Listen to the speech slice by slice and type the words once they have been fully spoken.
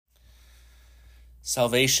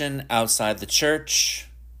Salvation Outside the Church,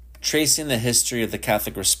 Tracing the History of the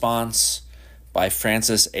Catholic Response by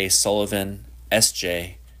Francis A. Sullivan,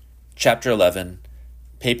 S.J., Chapter 11,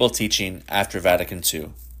 Papal Teaching After Vatican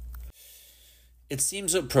II. It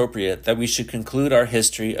seems appropriate that we should conclude our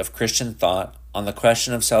history of Christian thought on the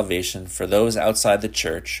question of salvation for those outside the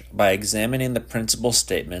Church by examining the principal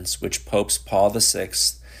statements which Popes Paul VI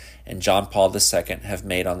and John Paul II have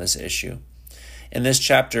made on this issue. In this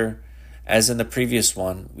chapter, as in the previous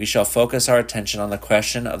one, we shall focus our attention on the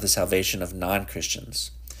question of the salvation of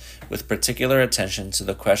non-Christians, with particular attention to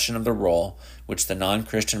the question of the role which the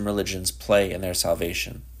non-Christian religions play in their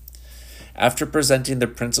salvation. After presenting the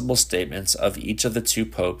principal statements of each of the two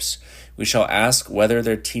popes, we shall ask whether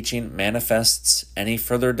their teaching manifests any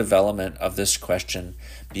further development of this question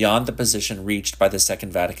beyond the position reached by the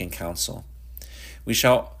Second Vatican Council. We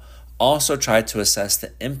shall also try to assess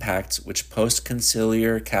the impact which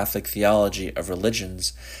post-conciliar Catholic theology of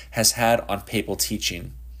religions has had on papal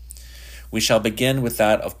teaching. We shall begin with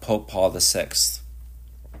that of Pope Paul VI.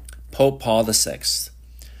 Pope Paul VI.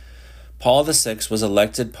 Paul VI was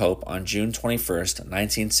elected Pope on June 21,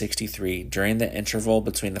 1963, during the interval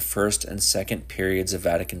between the first and second periods of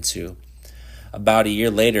Vatican II. About a year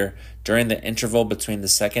later, during the interval between the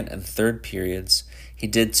second and third periods, he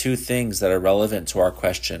did two things that are relevant to our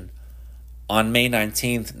question. On May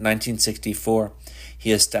 19, 1964,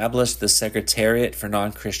 he established the Secretariat for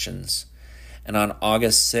Non-Christians, and on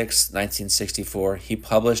August 6, 1964, he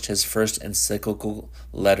published his first encyclical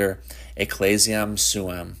letter, Ecclesiam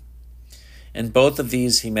Suam. In both of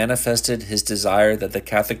these, he manifested his desire that the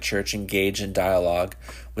Catholic Church engage in dialogue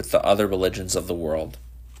with the other religions of the world.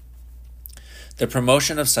 The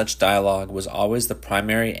promotion of such dialogue was always the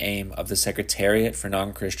primary aim of the Secretariat for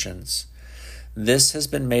Non-Christians. This has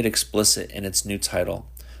been made explicit in its new title,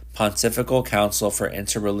 Pontifical Council for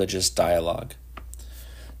Interreligious Dialogue.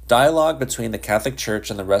 Dialogue between the Catholic Church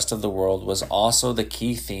and the rest of the world was also the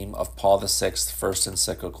key theme of Paul VI's first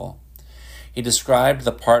encyclical. He described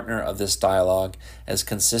the partner of this dialogue as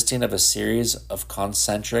consisting of a series of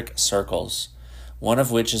concentric circles, one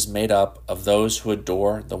of which is made up of those who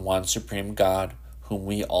adore the one supreme God, whom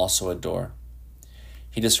we also adore.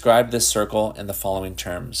 He described this circle in the following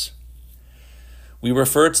terms. We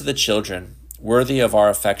refer to the children, worthy of our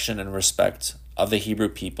affection and respect, of the Hebrew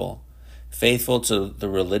people, faithful to the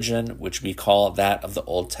religion which we call that of the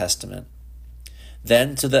Old Testament.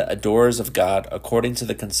 Then to the adorers of God according to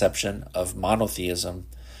the conception of monotheism,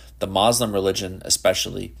 the Muslim religion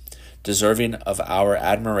especially, deserving of our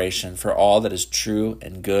admiration for all that is true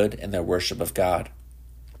and good in their worship of God.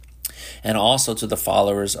 And also to the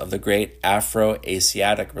followers of the great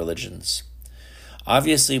Afro-Asiatic religions.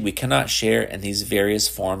 Obviously, we cannot share in these various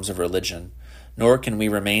forms of religion, nor can we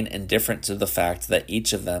remain indifferent to the fact that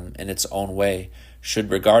each of them, in its own way,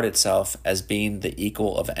 should regard itself as being the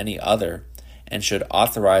equal of any other, and should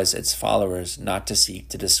authorize its followers not to seek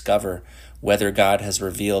to discover whether God has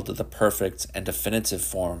revealed the perfect and definitive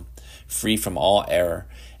form, free from all error,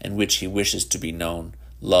 in which he wishes to be known,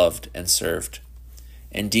 loved, and served.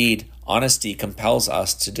 Indeed, honesty compels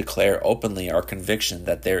us to declare openly our conviction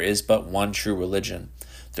that there is but one true religion,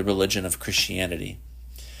 the religion of Christianity.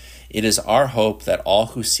 It is our hope that all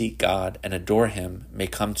who seek God and adore him may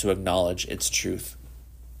come to acknowledge its truth.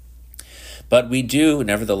 But we do,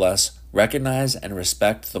 nevertheless, recognize and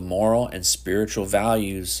respect the moral and spiritual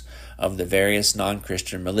values of the various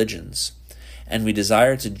non-Christian religions, and we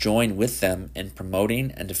desire to join with them in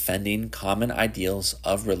promoting and defending common ideals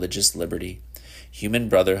of religious liberty, human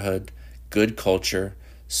brotherhood, good culture,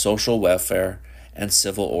 social welfare, and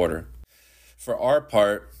civil order. For our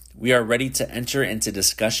part, we are ready to enter into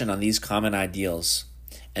discussion on these common ideals,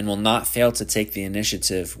 and will not fail to take the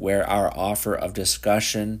initiative where our offer of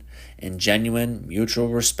discussion in genuine mutual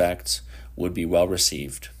respect would be well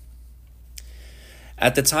received.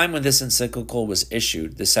 At the time when this encyclical was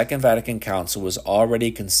issued, the Second Vatican Council was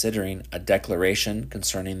already considering a declaration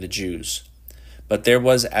concerning the Jews. But there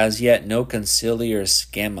was as yet no conciliar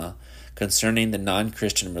schema concerning the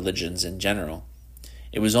non-Christian religions in general.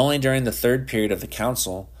 It was only during the third period of the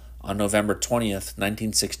Council, on November 20th,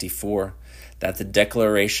 1964, that the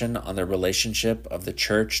Declaration on the Relationship of the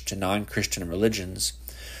Church to Non-Christian Religions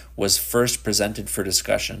was first presented for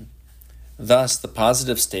discussion. Thus, the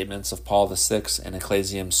positive statements of Paul VI in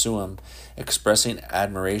Ecclesiam Suam, expressing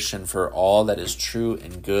admiration for all that is true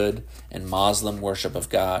and good in Muslim worship of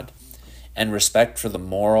God, and respect for the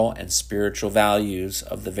moral and spiritual values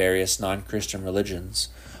of the various non-Christian religions,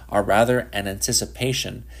 are rather an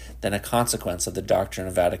anticipation than a consequence of the doctrine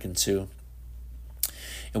of Vatican II.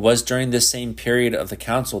 It was during this same period of the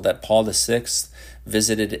council that Paul VI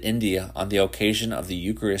visited India on the occasion of the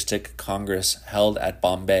Eucharistic Congress held at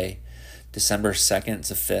Bombay, December 2nd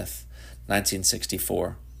to 5th,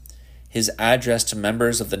 1964. His address to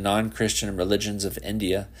members of the non-Christian religions of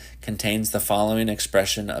India contains the following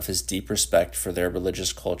expression of his deep respect for their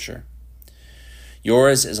religious culture.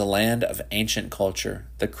 Yours is a land of ancient culture,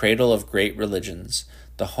 the cradle of great religions,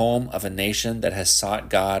 the home of a nation that has sought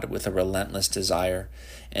God with a relentless desire,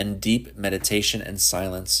 in deep meditation and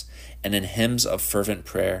silence, and in hymns of fervent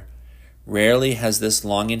prayer. Rarely has this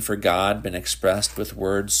longing for God been expressed with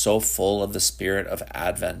words so full of the spirit of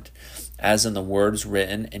Advent, as in the words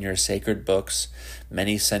written in your sacred books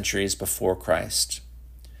many centuries before Christ.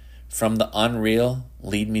 From the unreal,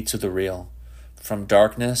 lead me to the real. From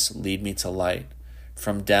darkness, lead me to light.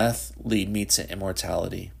 From death, lead me to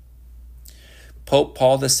immortality. Pope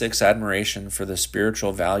Paul VI's admiration for the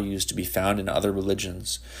spiritual values to be found in other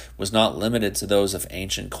religions was not limited to those of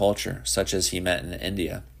ancient culture, such as he met in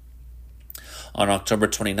India. On October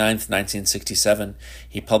 29, 1967,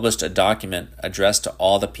 he published a document addressed to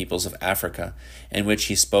all the peoples of Africa, in which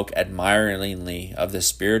he spoke admiringly of the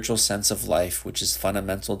spiritual sense of life which is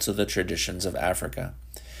fundamental to the traditions of Africa.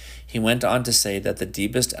 He went on to say that the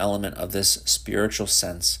deepest element of this spiritual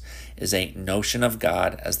sense is a notion of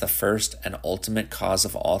God as the first and ultimate cause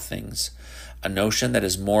of all things, a notion that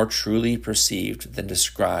is more truly perceived than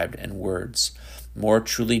described in words, more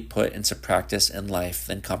truly put into practice in life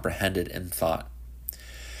than comprehended in thought.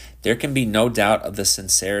 There can be no doubt of the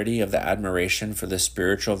sincerity of the admiration for the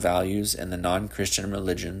spiritual values in the non-Christian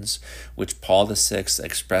religions which Paul VI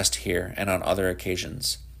expressed here and on other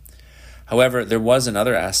occasions. However, there was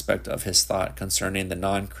another aspect of his thought concerning the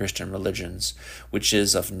non-Christian religions, which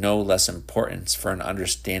is of no less importance for an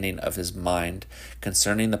understanding of his mind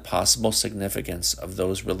concerning the possible significance of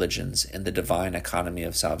those religions in the divine economy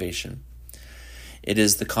of salvation. It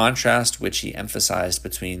is the contrast which he emphasized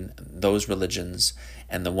between those religions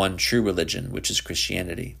and the one true religion, which is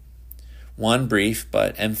Christianity. One brief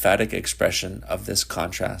but emphatic expression of this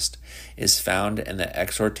contrast is found in the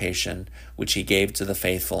exhortation which he gave to the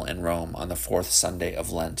faithful in Rome on the fourth Sunday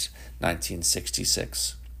of Lent,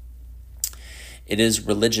 1966. It is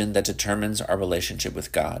religion that determines our relationship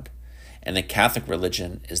with God, and the Catholic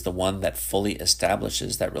religion is the one that fully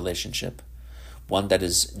establishes that relationship, one that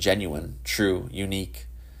is genuine, true, unique.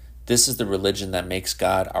 This is the religion that makes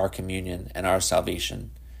God our communion and our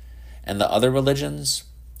salvation. And the other religions,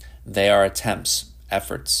 they are attempts,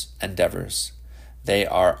 efforts, endeavors. They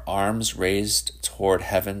are arms raised toward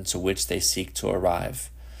heaven to which they seek to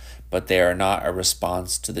arrive, but they are not a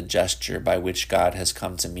response to the gesture by which God has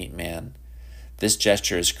come to meet man. This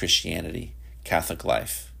gesture is Christianity, Catholic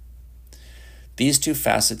life. These two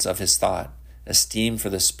facets of his thought, esteem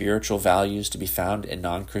for the spiritual values to be found in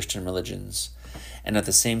non-Christian religions, and at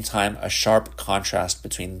the same time a sharp contrast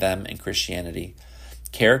between them and Christianity,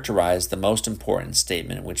 characterize the most important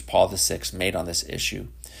statement which Paul VI made on this issue,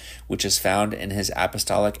 which is found in his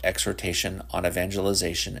apostolic exhortation on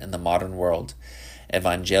evangelization in the modern world,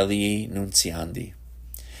 Evangelii Nuntiandi.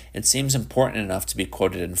 It seems important enough to be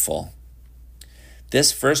quoted in full.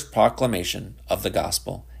 This first proclamation of the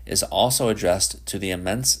gospel is also addressed to the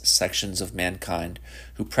immense sections of mankind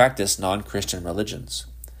who practice non-Christian religions.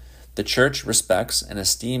 The Church respects and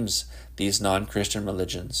esteems these non-Christian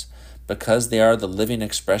religions because they are the living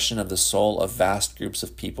expression of the soul of vast groups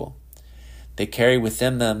of people. They carry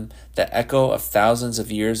within them the echo of thousands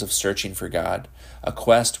of years of searching for God, a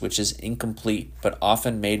quest which is incomplete but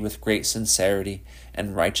often made with great sincerity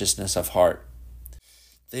and righteousness of heart.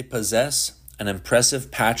 They possess an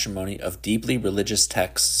impressive patrimony of deeply religious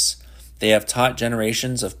texts. They have taught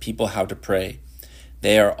generations of people how to pray.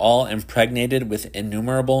 They are all impregnated with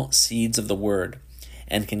innumerable seeds of the Word,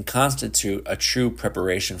 and can constitute a true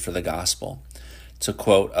preparation for the gospel, to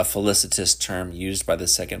quote a felicitous term used by the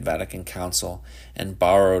Second Vatican Council and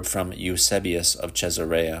borrowed from Eusebius of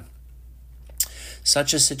Caesarea.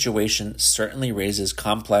 Such a situation certainly raises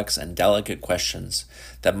complex and delicate questions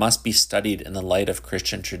that must be studied in the light of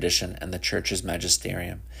Christian tradition and the Church's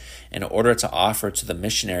magisterium, in order to offer to the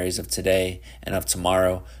missionaries of today and of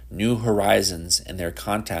tomorrow new horizons in their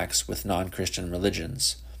contacts with non-Christian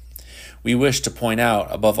religions. We wish to point out,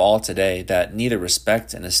 above all today, that neither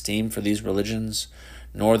respect and esteem for these religions,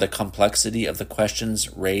 nor the complexity of the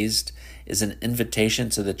questions raised, is an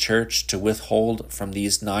invitation to the Church to withhold from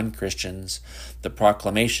these non-Christians the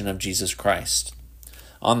proclamation of Jesus Christ.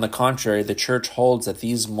 On the contrary, the Church holds that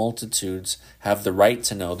these multitudes have the right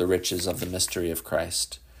to know the riches of the mystery of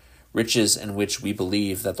Christ, riches in which we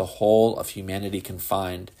believe that the whole of humanity can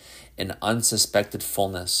find in unsuspected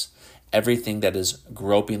fullness, everything that is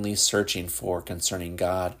gropingly searching for concerning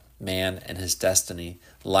God, man, and his destiny,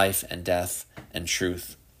 life and death, and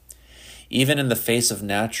truth. Even in the face of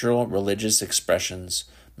natural religious expressions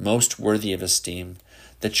most worthy of esteem,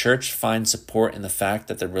 the Church finds support in the fact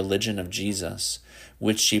that the religion of Jesus,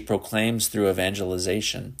 which she proclaims through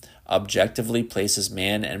evangelization, objectively places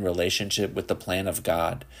man in relationship with the plan of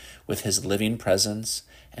God, with his living presence,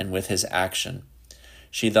 and with his action.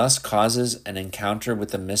 She thus causes an encounter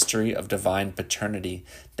with the mystery of divine paternity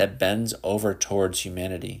that bends over towards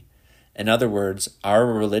humanity. In other words, our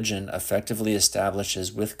religion effectively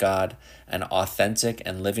establishes with God an authentic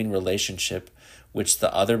and living relationship which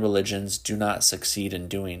the other religions do not succeed in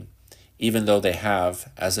doing, even though they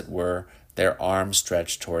have, as it were, their arms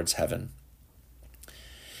stretched towards heaven.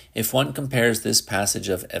 If one compares this passage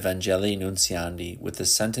of Evangelii Nunciandi with the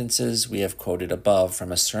sentences we have quoted above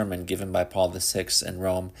from a sermon given by Paul VI in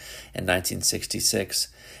Rome in 1966,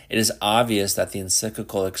 it is obvious that the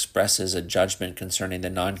encyclical expresses a judgment concerning the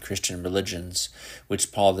non-Christian religions,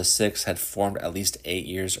 which Paul VI had formed at least 8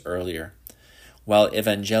 years earlier. While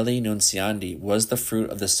Evangelii Nunciandi was the fruit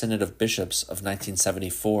of the Synod of Bishops of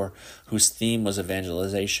 1974, whose theme was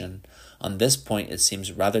evangelization, on this point it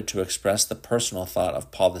seems rather to express the personal thought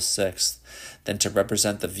of Paul VI than to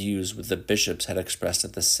represent the views which the bishops had expressed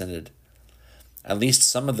at the Synod. At least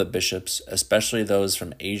some of the bishops, especially those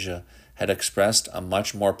from Asia, had expressed a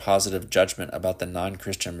much more positive judgment about the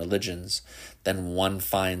non-Christian religions than one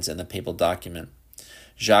finds in the papal document.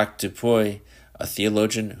 Jacques Dupuy, a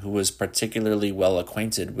theologian who was particularly well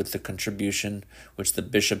acquainted with the contribution which the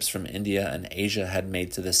bishops from India and Asia had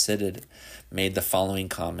made to the Synod, made the following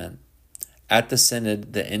comment. At the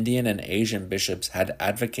Synod, the Indian and Asian bishops had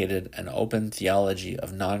advocated an open theology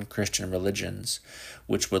of non-Christian religions,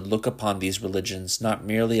 which would look upon these religions not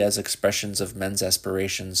merely as expressions of men's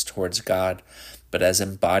aspirations towards God, but as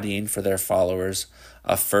embodying for their followers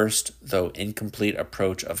a first, though incomplete,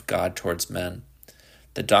 approach of God towards men.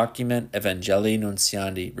 The document Evangelii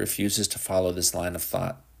Nunciandi refuses to follow this line of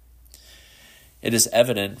thought. It is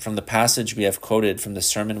evident from the passage we have quoted from the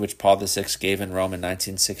sermon which Paul VI gave in Rome in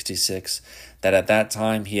 1966 that at that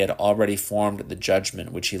time he had already formed the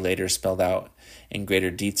judgment which he later spelled out in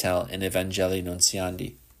greater detail in Evangelii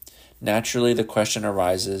Nunciandi. Naturally, the question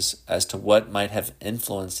arises as to what might have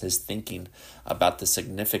influenced his thinking about the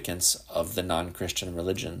significance of the non-Christian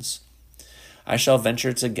religions. I shall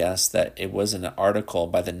venture to guess that it was an article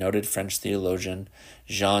by the noted French theologian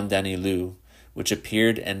Jean Danilou, which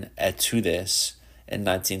appeared in Etudes in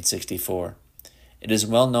 1964. It is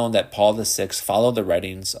well known that Paul VI followed the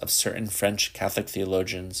writings of certain French Catholic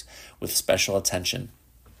theologians with special attention.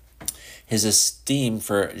 His esteem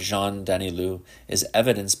for Jean Danilou is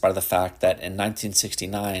evidenced by the fact that in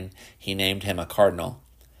 1969 he named him a cardinal.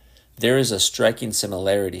 There is a striking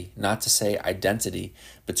similarity, not to say identity,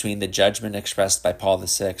 between the judgment expressed by Paul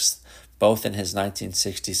VI, both in his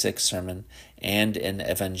 1966 sermon and in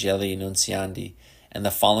Evangelii Nunciandi, and the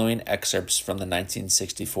following excerpts from the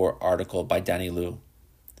 1964 article by Danilou.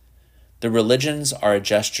 The religions are a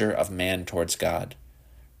gesture of man towards God.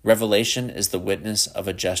 Revelation is the witness of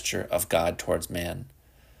a gesture of God towards man.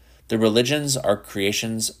 The religions are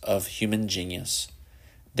creations of human genius.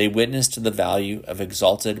 They witness to the value of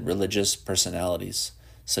exalted religious personalities,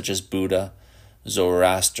 such as Buddha,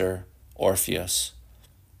 Zoroaster, Orpheus.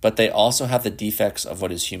 But they also have the defects of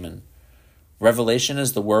what is human. Revelation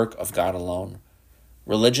is the work of God alone.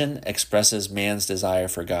 Religion expresses man's desire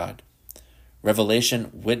for God. Revelation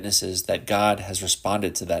witnesses that God has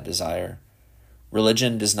responded to that desire.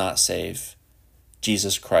 Religion does not save.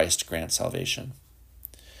 Jesus Christ grants salvation.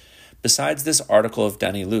 Besides this article of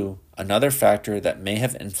Danilou, another factor that may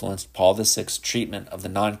have influenced Paul VI's treatment of the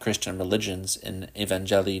non-Christian religions in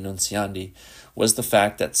Evangelii Nunciandi was the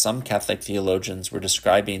fact that some Catholic theologians were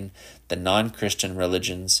describing the non-Christian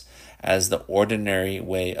religions as the ordinary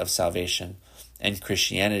way of salvation, and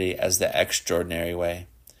Christianity as the extraordinary way.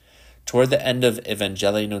 Toward the end of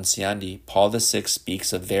Evangelii Nunciandi, Paul VI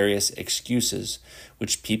speaks of various excuses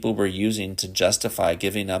which people were using to justify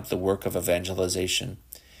giving up the work of evangelization.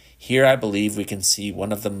 Here I believe we can see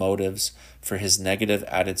one of the motives for his negative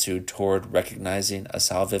attitude toward recognizing a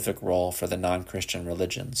salvific role for the non-Christian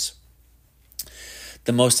religions.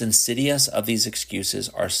 The most insidious of these excuses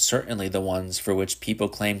are certainly the ones for which people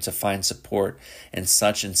claim to find support in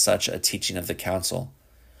such and such a teaching of the Council.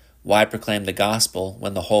 Why proclaim the gospel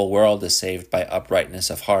when the whole world is saved by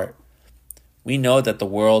uprightness of heart? We know that the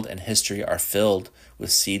world and history are filled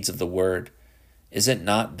with seeds of the word. Is it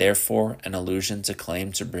not, therefore, an illusion to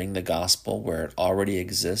claim to bring the gospel where it already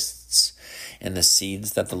exists in the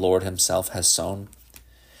seeds that the Lord himself has sown?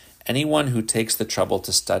 Anyone who takes the trouble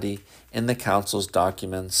to study in the Council's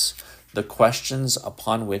documents the questions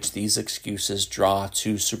upon which these excuses draw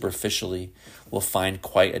too superficially will find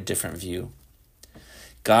quite a different view.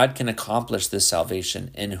 God can accomplish this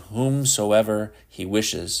salvation in whomsoever he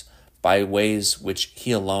wishes, by ways which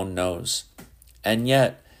he alone knows. And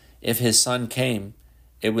yet, if his Son came,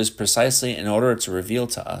 it was precisely in order to reveal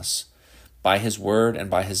to us, by his word and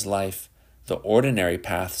by his life, the ordinary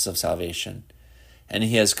paths of salvation, and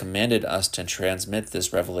he has commanded us to transmit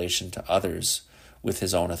this revelation to others with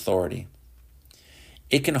his own authority.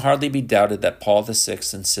 It can hardly be doubted that Paul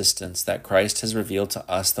VI's insistence that Christ has revealed to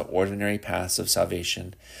us the ordinary paths of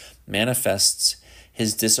salvation manifests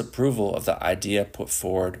his disapproval of the idea put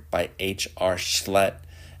forward by H.R. Schlet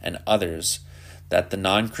and others that the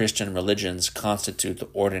non-Christian religions constitute the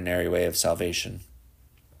ordinary way of salvation.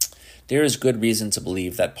 There is good reason to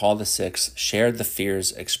believe that Paul VI shared the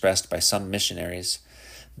fears expressed by some missionaries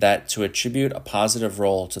that to attribute a positive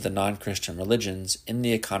role to the non-Christian religions in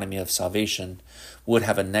the economy of salvation would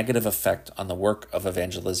have a negative effect on the work of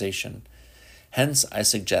evangelization. Hence, I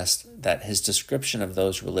suggest that his description of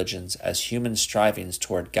those religions as human strivings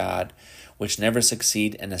toward God, which never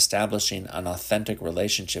succeed in establishing an authentic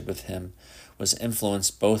relationship with him, was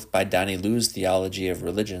influenced both by Danny Liu's theology of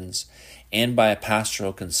religions and by a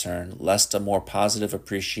pastoral concern lest a more positive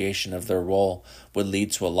appreciation of their role would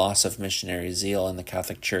lead to a loss of missionary zeal in the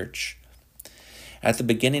Catholic Church. At the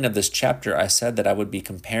beginning of this chapter, I said that I would be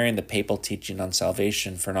comparing the papal teaching on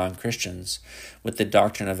salvation for non-Christians with the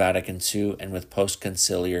doctrine of Vatican II and with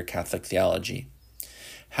post-conciliar Catholic theology.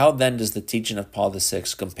 How then does the teaching of Paul VI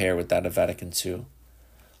compare with that of Vatican II?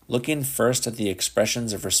 Looking first at the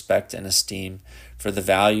expressions of respect and esteem for the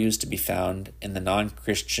values to be found in the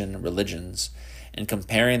non-Christian religions, and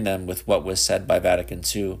comparing them with what was said by Vatican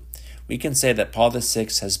II, we can say that Paul VI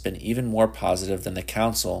has been even more positive than the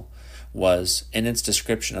Council was in its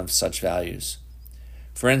description of such values.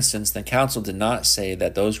 For instance, the Council did not say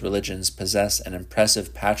that those religions possess an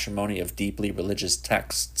impressive patrimony of deeply religious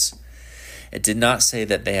texts. It did not say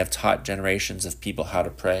that they have taught generations of people how to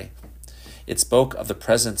pray. It spoke of the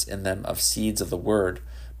presence in them of seeds of the Word,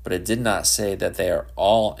 but it did not say that they are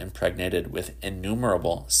all impregnated with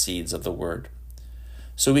innumerable seeds of the Word.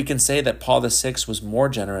 So we can say that Paul VI was more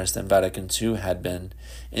generous than Vatican II had been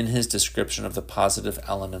in his description of the positive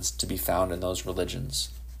elements to be found in those religions.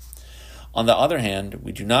 On the other hand,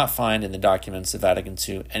 we do not find in the documents of Vatican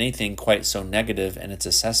II anything quite so negative in its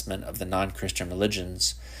assessment of the non-Christian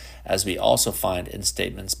religions as we also find in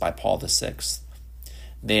statements by Paul VI.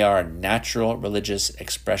 They are natural religious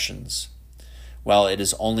expressions, while it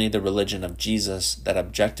is only the religion of Jesus that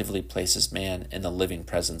objectively places man in the living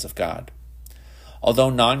presence of God.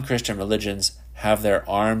 Although non-Christian religions have their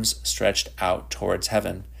arms stretched out towards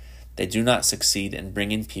heaven, they do not succeed in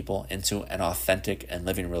bringing people into an authentic and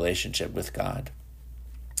living relationship with God.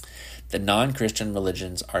 The non-Christian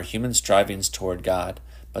religions are human strivings toward God,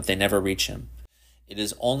 but they never reach him. It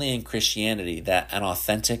is only in Christianity that an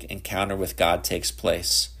authentic encounter with God takes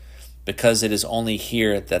place, because it is only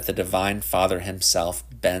here that the Divine Father himself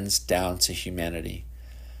bends down to humanity.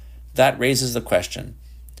 That raises the question,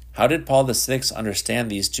 how did Paul VI understand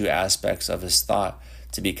these two aspects of his thought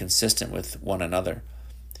to be consistent with one another?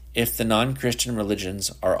 If the non-Christian religions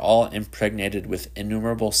are all impregnated with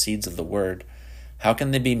innumerable seeds of the Word, how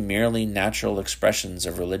can they be merely natural expressions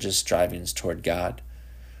of religious strivings toward God?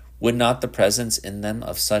 Would not the presence in them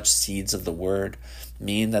of such seeds of the Word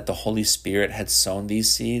mean that the Holy Spirit had sown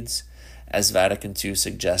these seeds, as Vatican II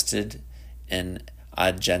suggested in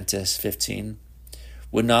Ad Gentis 15?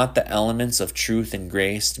 Would not the elements of truth and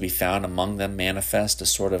grace to be found among them manifest a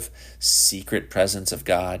sort of secret presence of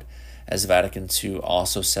God, as Vatican II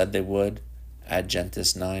also said they would, Ad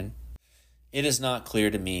Gentis 9? It is not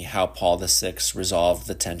clear to me how Paul VI resolved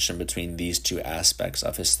the tension between these two aspects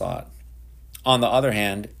of his thought. On the other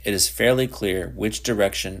hand, it is fairly clear which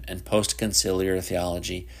direction in post-conciliar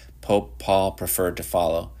theology Pope Paul preferred to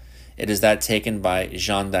follow. It is that taken by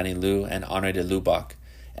Jean Danielou and Henri de Lubac,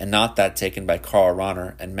 and not that taken by Karl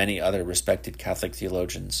Rahner and many other respected Catholic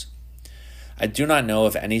theologians. I do not know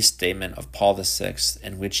of any statement of Paul VI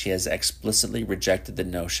in which he has explicitly rejected the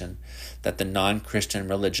notion that the non-Christian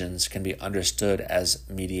religions can be understood as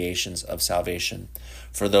mediations of salvation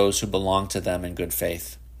for those who belong to them in good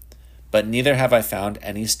faith. But neither have I found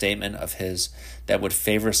any statement of his that would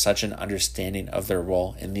favor such an understanding of their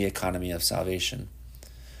role in the economy of salvation.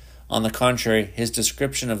 On the contrary, his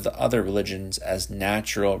description of the other religions as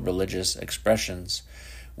natural religious expressions,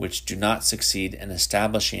 which do not succeed in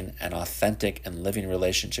establishing an authentic and living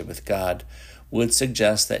relationship with God, would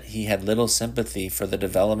suggest that he had little sympathy for the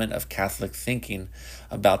development of Catholic thinking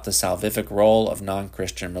about the salvific role of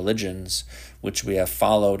non-Christian religions, which we have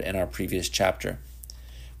followed in our previous chapter.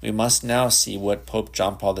 We must now see what Pope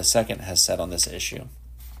John Paul II has said on this issue.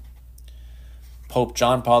 Pope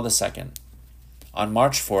John Paul II. On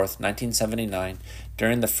March 4th, 1979,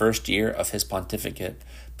 during the first year of his pontificate,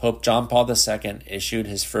 Pope John Paul II issued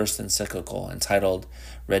his first encyclical entitled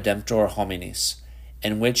Redemptor Hominis,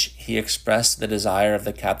 in which he expressed the desire of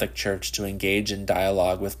the Catholic Church to engage in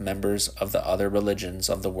dialogue with members of the other religions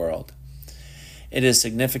of the world. It is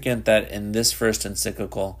significant that in this first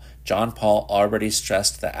encyclical, John Paul already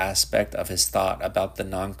stressed the aspect of his thought about the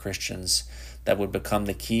non-Christians that would become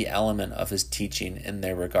the key element of his teaching in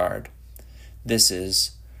their regard. This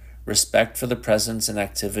is respect for the presence and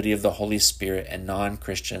activity of the Holy Spirit in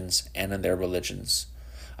non-Christians and in their religions,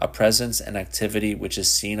 a presence and activity which is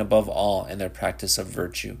seen above all in their practice of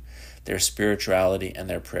virtue, their spirituality, and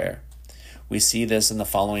their prayer. We see this in the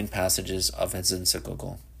following passages of his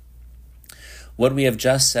encyclical. What we have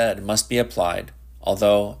just said must be applied,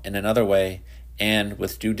 although in another way and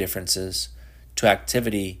with due differences, to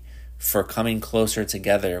activity for coming closer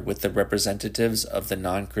together with the representatives of the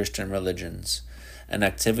non-Christian religions, an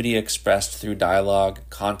activity expressed through dialogue,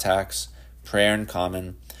 contacts, prayer in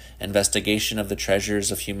common, investigation of the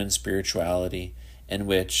treasures of human spirituality, in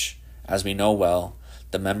which, as we know well,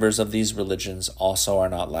 the members of these religions also are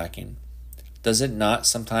not lacking. Does it not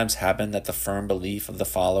sometimes happen that the firm belief of the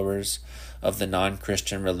followers of the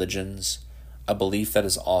non-Christian religions, a belief that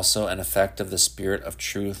is also an effect of the Spirit of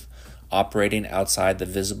truth operating outside the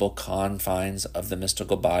visible confines of the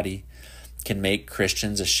mystical body, can make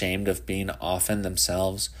Christians ashamed of being often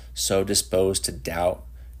themselves so disposed to doubt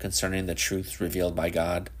concerning the truths revealed by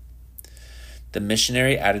God? The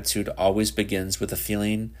missionary attitude always begins with a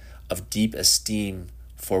feeling of deep esteem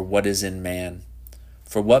for what is in man,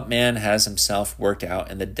 for what man has himself worked out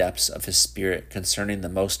in the depths of his spirit concerning the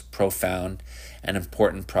most profound and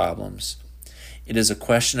important problems. It is a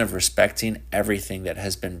question of respecting everything that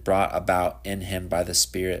has been brought about in him by the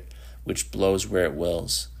Spirit, which blows where it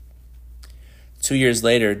wills. 2 years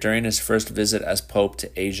later, during his first visit as Pope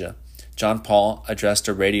to Asia, John Paul addressed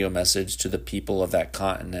a radio message to the people of that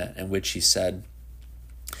continent in which he said,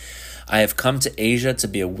 "I have come to Asia to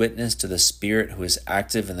be a witness to the Spirit who is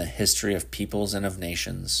active in the history of peoples and of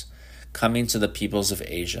nations. Coming to the peoples of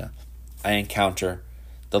Asia, I encounter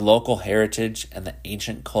the local heritage and the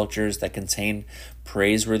ancient cultures that contain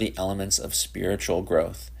praiseworthy elements of spiritual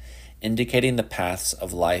growth, indicating the paths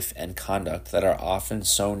of life and conduct that are often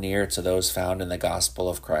so near to those found in the gospel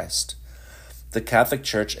of Christ. The Catholic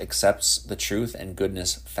Church accepts the truth and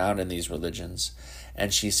goodness found in these religions,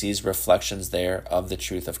 and she sees reflections there of the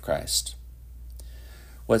truth of Christ.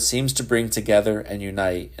 What seems to bring together and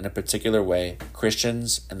unite in a particular way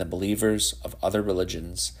Christians and the believers of other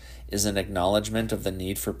religions is an acknowledgement of the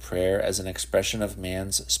need for prayer as an expression of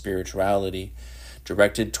man's spirituality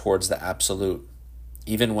directed towards the absolute.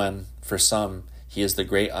 Even when, for some, he is the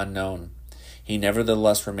great unknown, he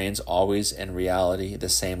nevertheless remains always in reality the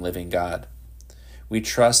same living God. We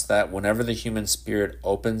trust that whenever the human spirit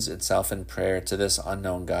opens itself in prayer to this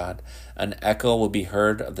unknown God, an echo will be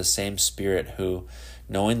heard of the same Spirit who,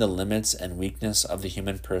 knowing the limits and weakness of the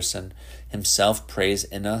human person, himself prays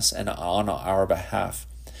in us and on our behalf,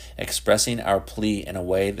 expressing our plea in a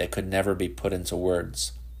way that could never be put into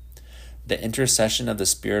words. The intercession of the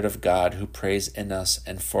Spirit of God who prays in us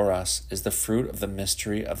and for us is the fruit of the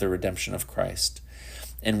mystery of the redemption of Christ,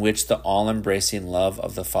 in which the all-embracing love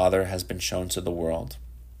of the Father has been shown to the world.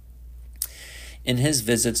 In his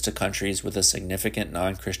visits to countries with a significant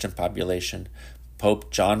non-Christian population,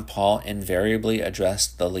 Pope John Paul invariably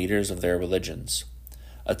addressed the leaders of their religions.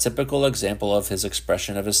 A typical example of his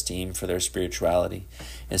expression of esteem for their spirituality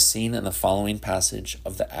is seen in the following passage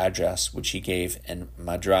of the address which he gave in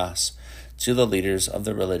Madras to the leaders of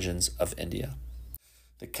the religions of India.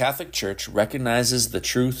 The Catholic Church recognizes the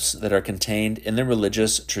truths that are contained in the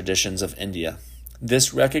religious traditions of India.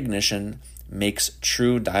 This recognition makes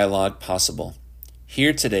true dialogue possible.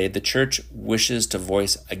 Here today, the Church wishes to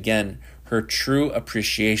voice again her true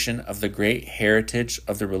appreciation of the great heritage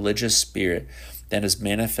of the religious spirit that is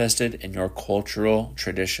manifested in your cultural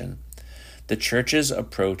tradition. The Church's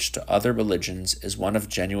approach to other religions is one of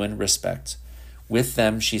genuine respect. With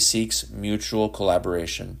them, she seeks mutual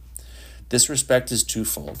collaboration. This respect is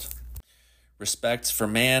twofold. Respect for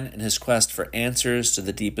man in his quest for answers to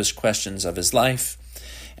the deepest questions of his life,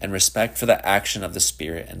 and respect for the action of the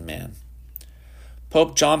Spirit in man.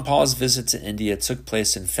 Pope John Paul's visit to India took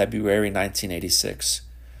place in February 1986.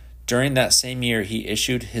 During that same year, he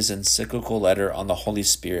issued his encyclical letter on the Holy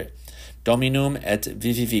Spirit, Dominum et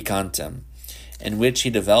Vivificantem, in which he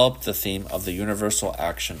developed the theme of the universal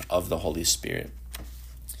action of the Holy Spirit.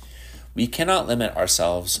 We cannot limit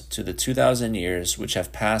ourselves to the 2,000 years which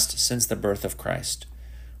have passed since the birth of Christ.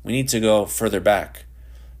 We need to go further back,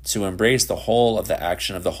 to embrace the whole of the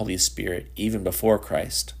action of the Holy Spirit even before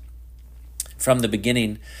Christ. From the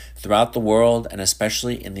beginning, throughout the world, and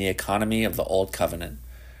especially in the economy of the Old Covenant,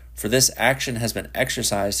 for this action has been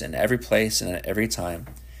exercised in every place and at every time,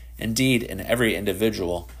 indeed in every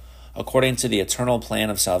individual, according to the eternal plan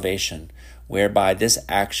of salvation, whereby this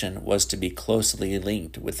action was to be closely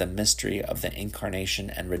linked with the mystery of the incarnation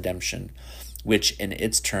and redemption, which in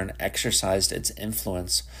its turn exercised its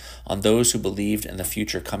influence on those who believed in the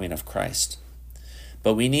future coming of Christ.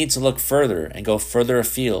 But we need to look further and go further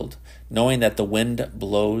afield, knowing that the wind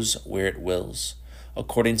blows where it wills,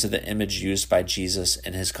 according to the image used by Jesus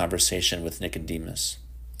in his conversation with Nicodemus.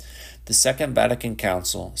 The Second Vatican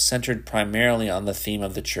Council, centered primarily on the theme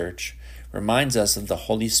of the Church, reminds us of the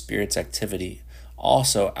Holy Spirit's activity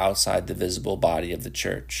also outside the visible body of the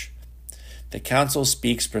Church. The Council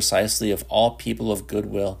speaks precisely of all people of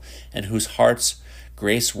goodwill and whose hearts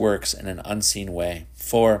grace works in an unseen way.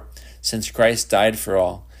 For, since Christ died for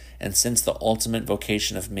all, and since the ultimate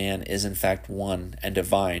vocation of man is in fact one and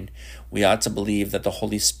divine, we ought to believe that the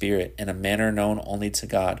Holy Spirit, in a manner known only to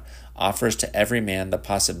God, offers to every man the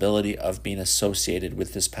possibility of being associated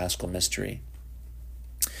with this paschal mystery.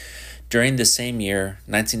 During the same year,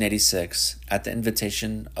 1986, at the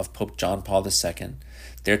invitation of Pope John Paul II,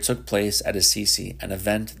 there took place at Assisi an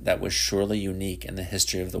event that was surely unique in the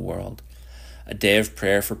history of the world, a day of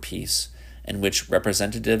prayer for peace, in which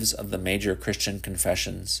representatives of the major Christian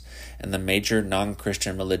confessions and the major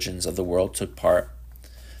non-Christian religions of the world took part.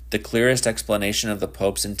 The clearest explanation of the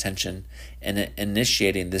Pope's intention in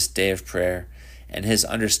initiating this day of prayer and his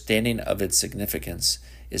understanding of its significance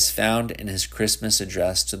is found in his Christmas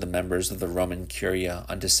address to the members of the Roman Curia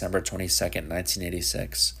on December 22,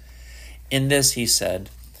 1986. In this, he said,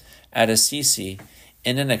 "At Assisi,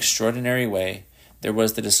 in an extraordinary way, there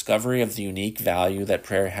was the discovery of the unique value that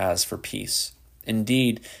prayer has for peace.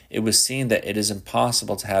 Indeed, it was seen that it is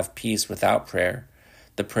impossible to have peace without prayer,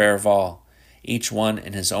 the prayer of all, each one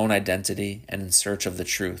in his own identity and in search of the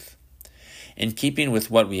truth. In keeping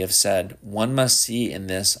with what we have said, one must see in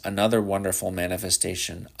this another wonderful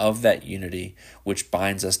manifestation of that unity which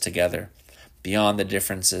binds us together, beyond the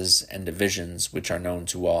differences and divisions which are known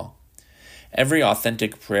to all. Every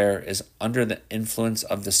authentic prayer is under the influence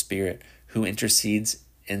of the Spirit, who intercedes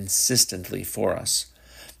insistently for us,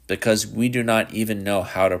 because we do not even know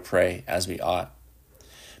how to pray as we ought.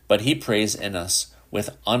 But he prays in us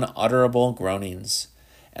with unutterable groanings,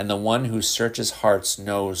 and the one who searches hearts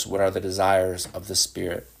knows what are the desires of the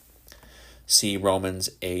Spirit." See Romans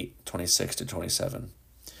 8:26-27.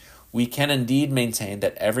 We can indeed maintain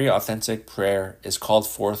that every authentic prayer is called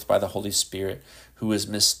forth by the Holy Spirit, who is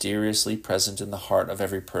mysteriously present in the heart of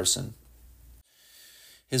every person.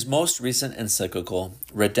 His most recent encyclical,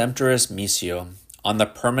 Redemptoris Missio, on the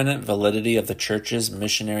permanent validity of the Church's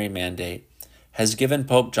missionary mandate, has given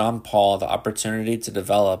Pope John Paul the opportunity to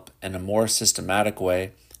develop, in a more systematic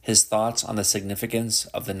way, his thoughts on the significance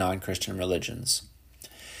of the non-Christian religions.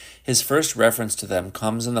 His first reference to them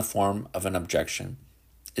comes in the form of an objection.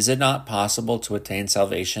 Is it not possible to attain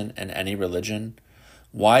salvation in any religion?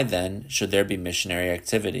 Why, then, should there be missionary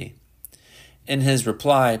activity? In his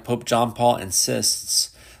reply, Pope John Paul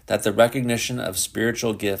insists that the recognition of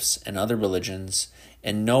spiritual gifts in other religions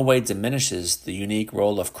in no way diminishes the unique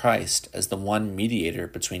role of Christ as the one mediator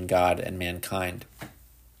between God and mankind.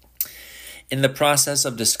 In the process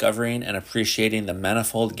of discovering and appreciating the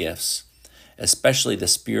manifold gifts, especially the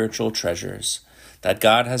spiritual treasures, that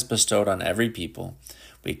God has bestowed on every people,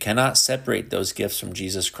 we cannot separate those gifts from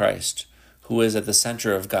Jesus Christ, who is at the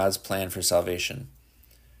center of God's plan for salvation.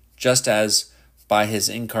 Just as, by his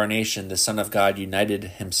incarnation, the Son of God united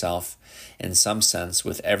himself, in some sense,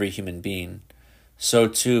 with every human being, so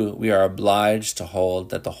too we are obliged to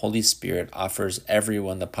hold that the Holy Spirit offers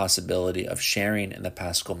everyone the possibility of sharing in the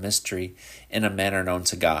Paschal mystery in a manner known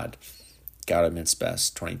to God. Gaudium et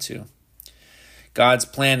Spes 22. God's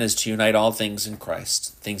plan is to unite all things in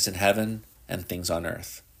Christ, things in heaven and things on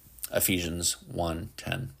earth. Ephesians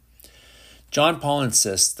 1:10. John Paul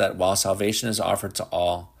insists that while salvation is offered to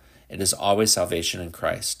all, it is always salvation in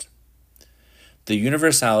Christ. The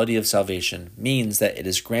universality of salvation means that it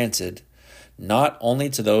is granted not only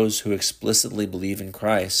to those who explicitly believe in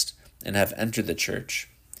Christ and have entered the Church.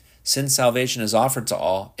 Since salvation is offered to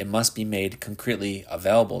all, it must be made concretely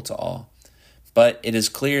available to all. But it is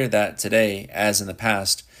clear that today, as in the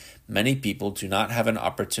past, many people do not have an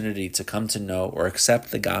opportunity to come to know or accept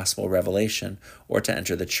the gospel revelation or to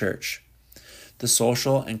enter the church. The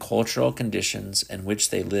social and cultural conditions in which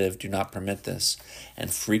they live do not permit this, and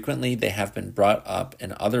frequently they have been brought up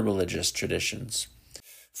in other religious traditions.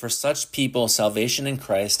 For such people, salvation in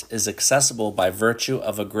Christ is accessible by virtue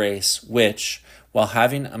of a grace which, while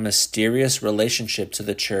having a mysterious relationship to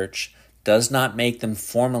the church, does not make them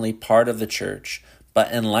formally part of the church,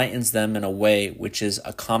 but enlightens them in a way which is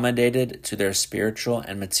accommodated to their spiritual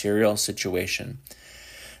and material situation.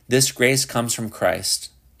 This grace comes from Christ.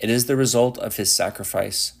 It is the result of his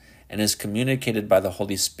sacrifice and is communicated by the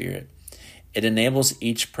Holy Spirit. It enables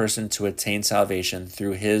each person to attain salvation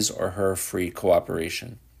through his or her free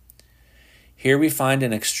cooperation. Here we find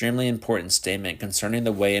an extremely important statement concerning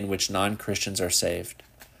the way in which non-Christians are saved.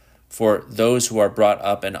 For those who are brought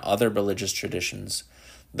up in other religious traditions,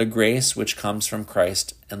 the grace which comes from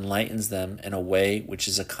Christ enlightens them in a way which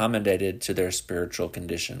is accommodated to their spiritual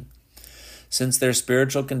condition. Since their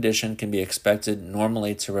spiritual condition can be expected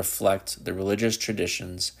normally to reflect the religious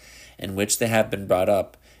traditions in which they have been brought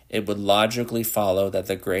up, it would logically follow that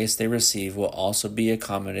the grace they receive will also be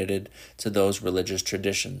accommodated to those religious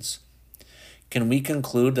traditions. Can we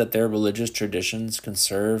conclude that their religious traditions can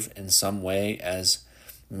serve in some way as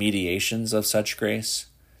mediations of such grace?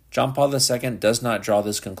 John Paul II does not draw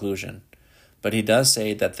this conclusion, but he does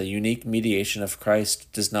say that the unique mediation of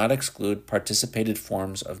Christ does not exclude participated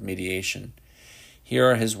forms of mediation. Here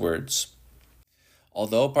are his words.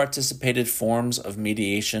 Although participated forms of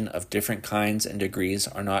mediation of different kinds and degrees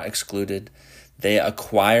are not excluded, they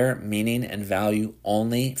acquire meaning and value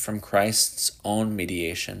only from Christ's own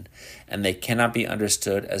mediation, and they cannot be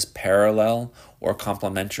understood as parallel or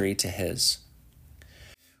complementary to his.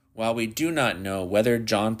 While we do not know whether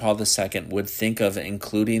John Paul II would think of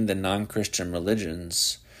including the non-Christian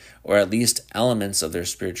religions, or at least elements of their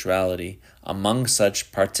spirituality, among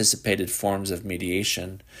such participated forms of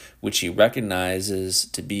mediation, which he recognizes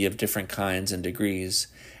to be of different kinds and degrees,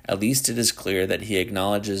 at least it is clear that he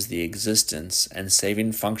acknowledges the existence and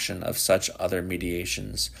saving function of such other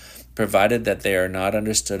mediations, provided that they are not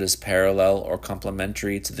understood as parallel or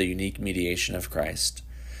complementary to the unique mediation of Christ.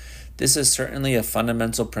 This is certainly a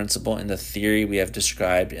fundamental principle in the theory we have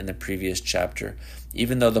described in the previous chapter,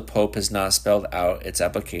 even though the Pope has not spelled out its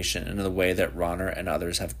application in the way that Ronner and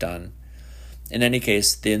others have done. In any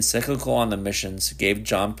case, the encyclical on the missions gave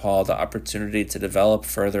John Paul the opportunity to develop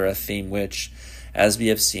further a theme which, as we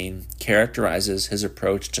have seen, characterizes his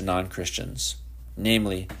approach to non-Christians,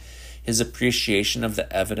 namely, his appreciation of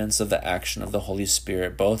the evidence of the action of the Holy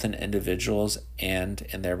Spirit both in individuals and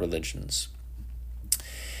in their religions.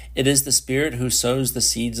 It is the Spirit who sows the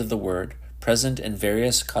seeds of the Word, present in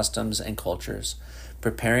various customs and cultures,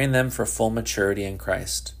 preparing them for full maturity in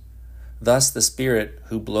Christ. Thus the Spirit,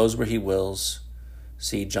 who blows where he wills,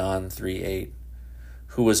 see John 3:8,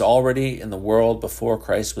 who was already in the world before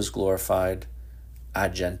Christ was glorified,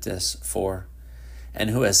 ad gentis 4, and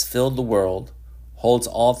who has filled the world, holds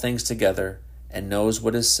all things together, and knows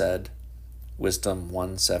what is said, Wisdom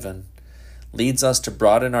 1:7, leads us to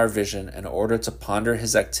broaden our vision in order to ponder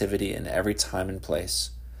his activity in every time and place.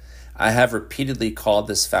 I have repeatedly called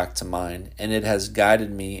this fact to mind, and it has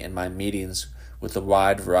guided me in my meetings with a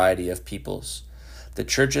wide variety of peoples. The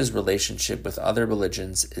Church's relationship with other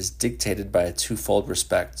religions is dictated by a twofold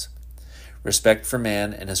respect. Respect for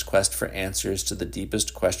man in his quest for answers to the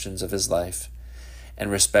deepest questions of his life,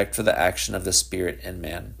 and respect for the action of the Spirit in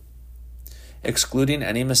man. Excluding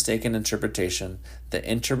any mistaken interpretation, the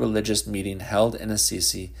interreligious meeting held in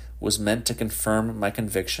Assisi was meant to confirm my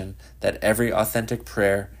conviction that every authentic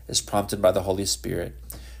prayer is prompted by the Holy Spirit,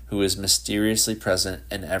 who is mysteriously present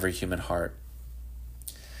in every human heart.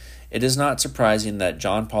 It is not surprising that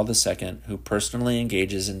John Paul II, who personally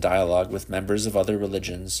engages in dialogue with members of other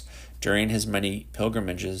religions during his many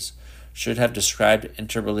pilgrimages, should have described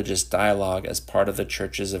interreligious dialogue as part of the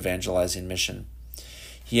Church's evangelizing mission.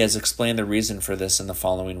 He has explained the reason for this in the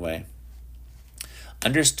following way.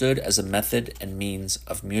 Understood as a method and means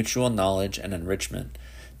of mutual knowledge and enrichment,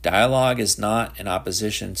 dialogue is not in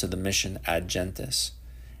opposition to the mission ad gentis.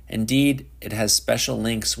 Indeed, it has special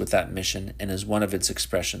links with that mission and is one of its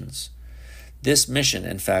expressions. This mission,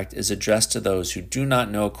 in fact, is addressed to those who do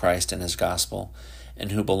not know Christ and his gospel,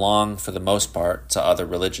 and who belong, for the most part, to other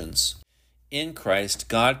religions. In Christ,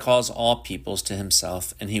 God calls all peoples to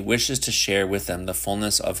himself, and he wishes to share with them the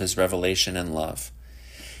fullness of his revelation and love.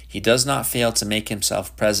 He does not fail to make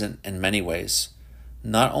himself present in many ways,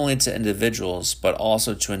 not only to individuals, but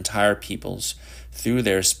also to entire peoples, through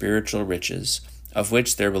their spiritual riches, of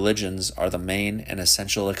which their religions are the main and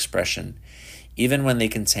essential expression, even when they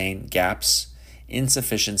contain gaps,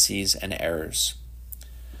 insufficiencies, and errors.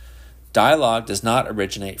 Dialogue does not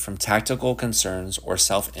originate from tactical concerns or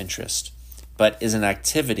self-interest, but is an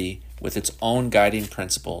activity with its own guiding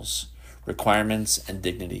principles, requirements, and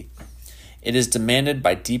dignity. It is demanded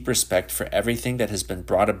by deep respect for everything that has been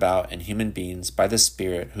brought about in human beings by the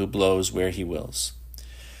Spirit who blows where he wills.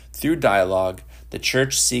 Through dialogue, the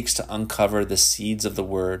Church seeks to uncover the seeds of the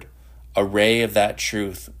Word, a ray of that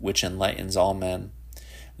truth which enlightens all men.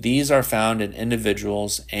 These are found in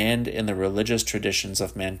individuals and in the religious traditions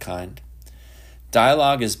of mankind.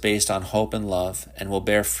 Dialogue is based on hope and love and will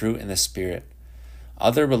bear fruit in the Spirit.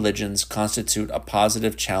 Other religions constitute a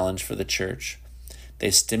positive challenge for the Church. They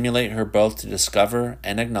stimulate her both to discover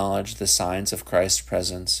and acknowledge the signs of Christ's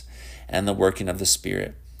presence and the working of the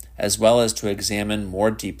Spirit, as well as to examine more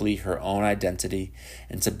deeply her own identity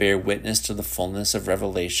and to bear witness to the fullness of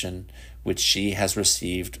revelation which she has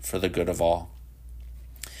received for the good of all.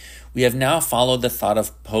 We have now followed the thought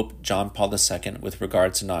of Pope John Paul II with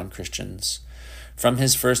regard to non-Christians, from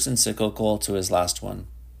his first encyclical to his last one.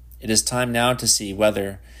 It is time now to see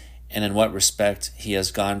whether and in what respect he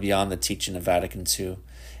has gone beyond the teaching of Vatican II,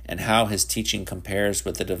 and how his teaching compares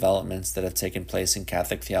with the developments that have taken place in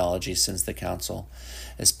Catholic theology since the Council,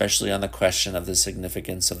 especially on the question of the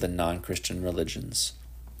significance of the non-Christian religions.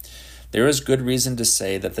 There is good reason to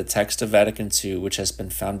say that the text of Vatican II, which has been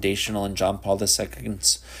foundational in John Paul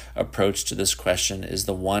II's approach to this question, is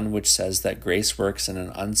the one which says that grace works in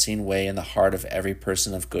an unseen way in the heart of every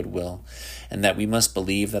person of good will, and that we must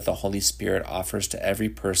believe that the Holy Spirit offers to every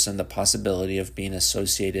person the possibility of being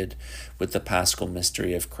associated with the paschal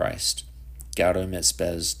mystery of Christ. Gaudium et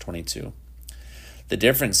Spes 22. The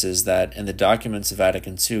difference is that in the documents of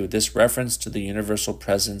Vatican II, this reference to the universal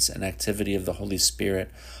presence and activity of the Holy Spirit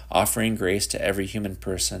offering grace to every human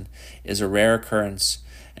person is a rare occurrence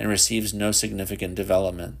and receives no significant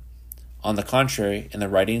development. On the contrary, in the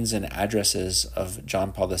writings and addresses of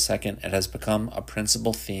John Paul II, it has become a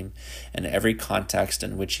principal theme in every context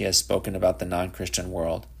in which he has spoken about the non-Christian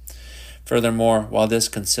world. Furthermore, while this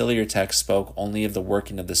conciliar text spoke only of the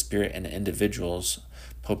working of the Spirit in individuals,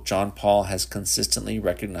 Pope John Paul has consistently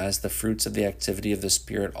recognized the fruits of the activity of the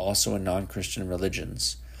Spirit also in non-Christian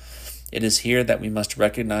religions. It is here that we must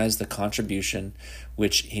recognize the contribution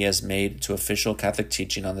which he has made to official Catholic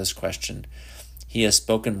teaching on this question. He has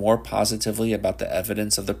spoken more positively about the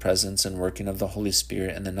evidence of the presence and working of the Holy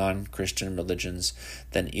Spirit in the non-Christian religions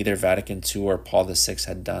than either Vatican II or Paul VI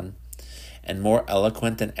had done. And more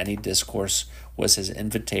eloquent than any discourse was his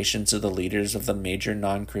invitation to the leaders of the major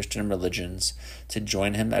non-Christian religions to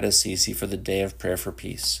join him at Assisi for the Day of Prayer for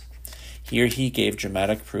Peace. Here he gave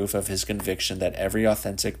dramatic proof of his conviction that every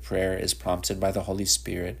authentic prayer is prompted by the Holy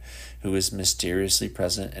Spirit, who is mysteriously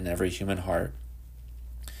present in every human heart.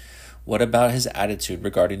 What about his attitude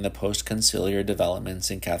regarding the post-conciliar developments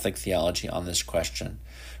in Catholic theology on this question?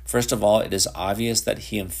 First of all, it is obvious that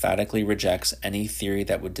he emphatically rejects any theory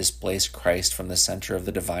that would displace Christ from the center of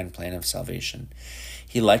the divine plan of salvation.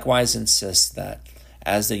 He likewise insists that,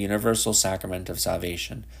 as the universal sacrament of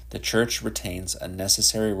salvation, the Church retains a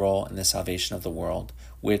necessary role in the salvation of the world,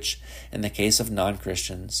 which, in the case of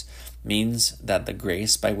non-Christians, means that the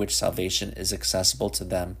grace by which salvation is accessible to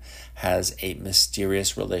them has a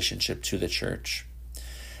mysterious relationship to the Church.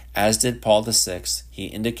 As did Paul VI, he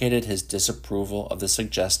indicated his disapproval of the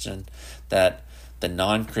suggestion that the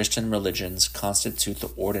non-Christian religions constitute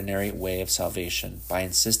the ordinary way of salvation by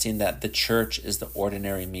insisting that the Church is the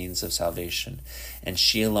ordinary means of salvation, and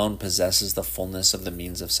she alone possesses the fullness of the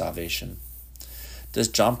means of salvation. Does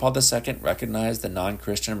John Paul II recognize the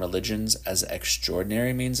non-Christian religions as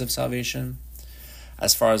extraordinary means of salvation?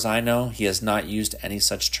 As far as I know, he has not used any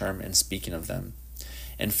such term in speaking of them.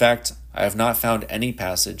 In fact, I have not found any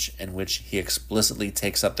passage in which he explicitly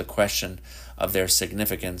takes up the question of their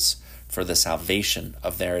significance for the salvation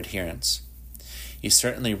of their adherents. He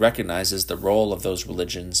certainly recognizes the role of those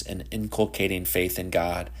religions in inculcating faith in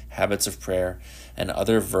God, habits of prayer, and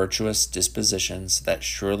other virtuous dispositions that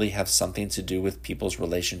surely have something to do with people's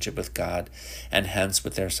relationship with God and hence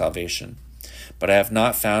with their salvation. But I have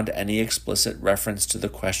not found any explicit reference to the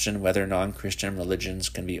question whether non-Christian religions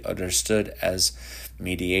can be understood as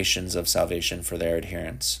mediations of salvation for their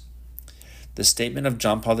adherents. The statement of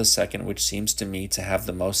John Paul II, which seems to me to have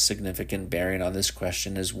the most significant bearing on this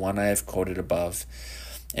question, is one I have quoted above,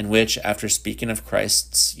 in which, after speaking of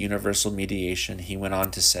Christ's universal mediation, he went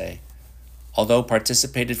on to say, "Although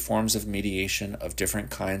participated forms of mediation of different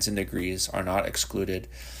kinds and degrees are not excluded,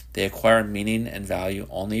 they acquire meaning and value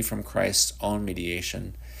only from Christ's own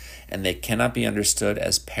mediation, and they cannot be understood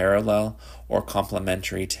as parallel or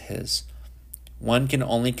complementary to his. One can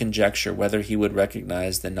only conjecture whether he would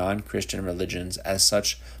recognize the non-Christian religions as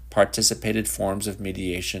such participated forms of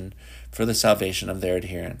mediation for the salvation of their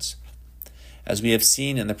adherents. As we have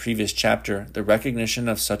seen in the previous chapter, the recognition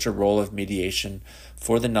of such a role of mediation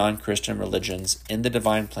for the non-Christian religions in the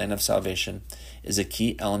divine plan of salvation is a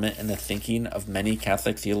key element in the thinking of many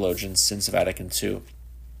Catholic theologians since Vatican II.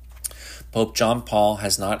 Pope John Paul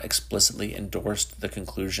has not explicitly endorsed the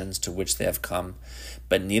conclusions to which they have come,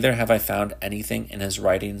 but neither have I found anything in his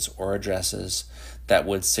writings or addresses that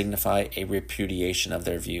would signify a repudiation of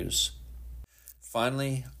their views.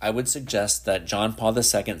 Finally, I would suggest that John Paul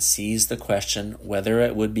II sees the question whether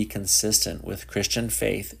it would be consistent with Christian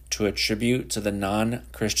faith to attribute to the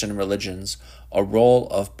non-Christian religions a role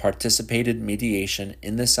of participated mediation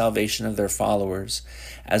in the salvation of their followers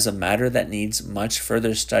as a matter that needs much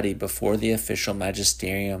further study before the official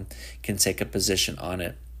magisterium can take a position on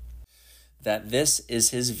it. That this is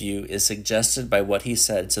his view is suggested by what he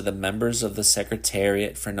said to the members of the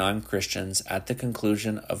Secretariat for Non-Christians at the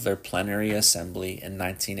conclusion of their plenary assembly in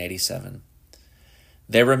 1987.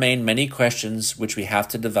 There remain many questions which we have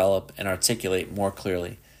to develop and articulate more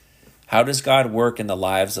clearly. How does God work in the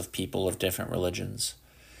lives of people of different religions?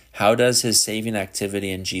 How does his saving activity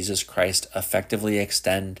in Jesus Christ effectively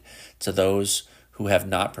extend to those who have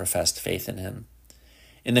not professed faith in him?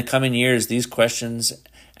 In the coming years, these questions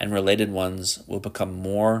and related ones will become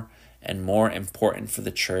more and more important for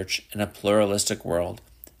the Church in a pluralistic world,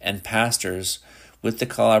 and pastors, with the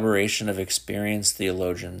collaboration of experienced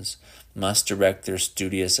theologians, must direct their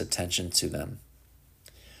studious attention to them.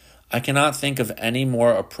 I cannot think of any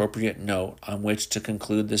more appropriate note on which to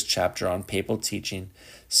conclude this chapter on papal teaching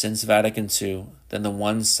since Vatican II than the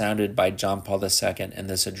one sounded by John Paul II in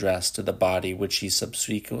this address to the body which he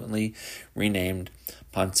subsequently renamed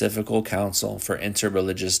Pontifical Council for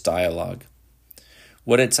Interreligious Dialogue.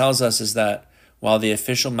 What it tells us is that, while the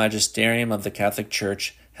official magisterium of the Catholic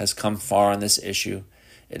Church has come far on this issue,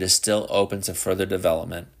 it is still open to further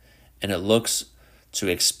development, and it looks to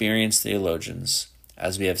experienced theologians,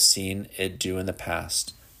 as we have seen it do in the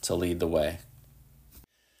past, to lead the way.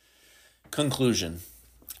 Conclusion.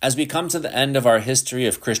 As we come to the end of our history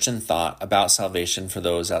of Christian thought about salvation for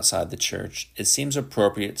those outside the Church, it seems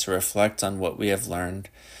appropriate to reflect on what we have learned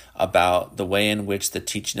about the way in which the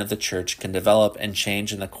teaching of the Church can develop and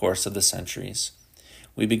change in the course of the centuries.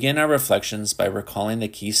 We begin our reflections by recalling the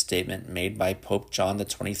key statement made by Pope John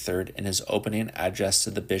XXIII in his opening address to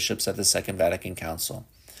the bishops at the Second Vatican Council.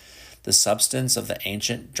 The substance of the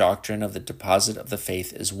ancient doctrine of the deposit of the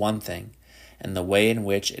faith is one thing, and the way in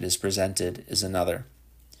which it is presented is another.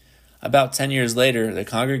 About 10 years later, the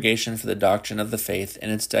Congregation for the Doctrine of the Faith, in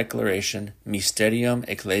its declaration Mysterium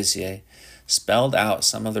Ecclesiae, spelled out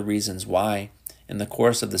some of the reasons why, in the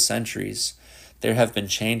course of the centuries, there have been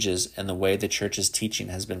changes in the way the Church's teaching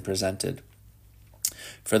has been presented.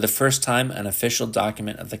 For the first time, an official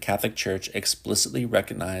document of the Catholic Church explicitly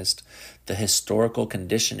recognized the historical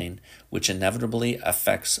conditioning which inevitably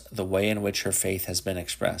affects the way in which her faith has been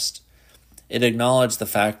expressed. It acknowledged the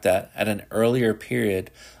fact that, at an earlier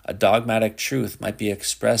period, a dogmatic truth might be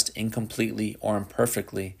expressed incompletely or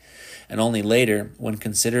imperfectly, and only later, when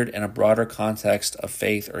considered in a broader context of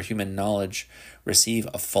faith or human knowledge, receive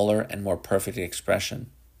a fuller and more perfect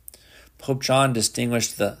expression. Pope John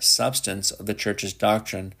distinguished the substance of the Church's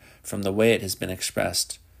doctrine from the way it has been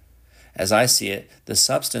expressed. As I see it, the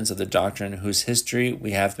substance of the doctrine whose history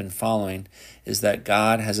we have been following is that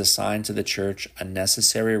God has assigned to the Church a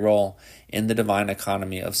necessary role in the divine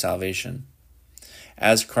economy of salvation.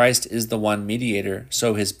 As Christ is the one mediator,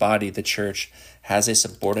 so his body, the Church, has a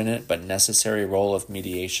subordinate but necessary role of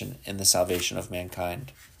mediation in the salvation of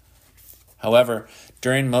mankind. However,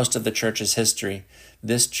 during most of the Church's history,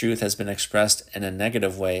 this truth has been expressed in a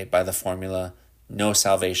negative way by the formula, no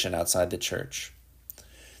salvation outside the Church.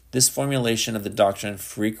 This formulation of the doctrine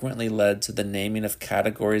frequently led to the naming of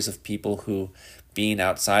categories of people who, being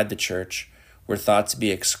outside the Church, were thought to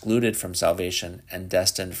be excluded from salvation and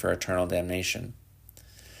destined for eternal damnation.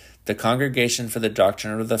 The Congregation for the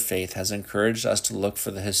Doctrine of the Faith has encouraged us to look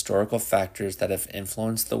for the historical factors that have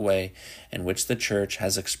influenced the way in which the Church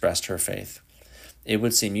has expressed her faith. It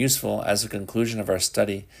would seem useful, as a conclusion of our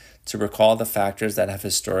study, to recall the factors that have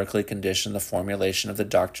historically conditioned the formulation of the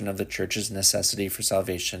doctrine of the Church's necessity for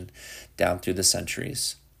salvation down through the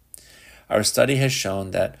centuries. Our study has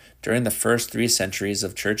shown that during the first 3 centuries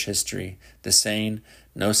of Church history, the saying,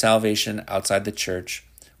 no salvation outside the Church,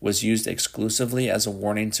 was used exclusively as a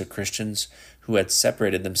warning to Christians who had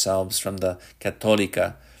separated themselves from the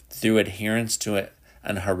Cattolica through adherence to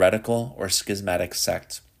an heretical or schismatic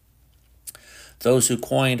sect. Those who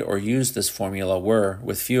coined or used this formula were,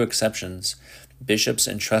 with few exceptions, bishops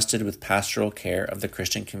entrusted with pastoral care of the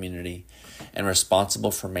Christian community and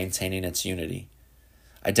responsible for maintaining its unity.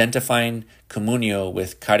 Identifying communio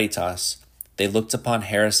with caritas, they looked upon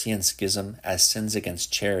heresy and schism as sins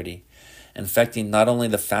against charity, infecting not only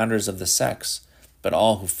the founders of the sects, but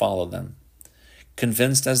all who followed them.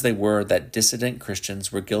 Convinced as they were that dissident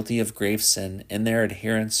Christians were guilty of grave sin in their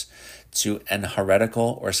adherence to an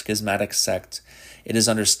heretical or schismatic sect, it is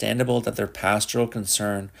understandable that their pastoral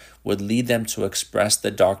concern would lead them to express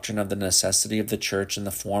the doctrine of the necessity of the Church in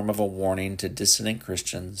the form of a warning to dissident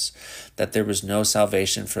Christians that there was no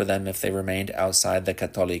salvation for them if they remained outside the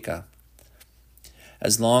Católica.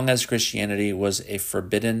 As long as Christianity was a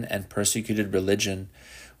forbidden and persecuted religion,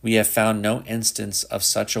 we have found no instance of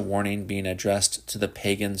such a warning being addressed to the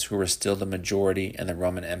pagans who were still the majority in the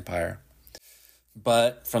Roman Empire.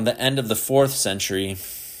 But from the end of the 4th century,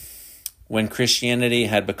 when Christianity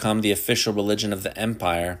had become the official religion of the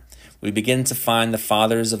empire, we begin to find the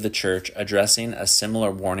fathers of the Church addressing a similar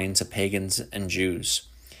warning to pagans and Jews.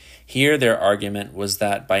 Here their argument was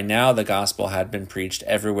that by now the gospel had been preached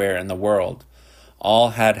everywhere in the world.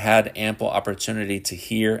 All had had ample opportunity to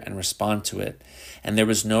hear and respond to it, and there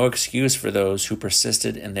was no excuse for those who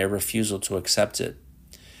persisted in their refusal to accept it.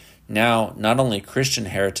 Now, not only Christian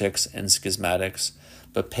heretics and schismatics,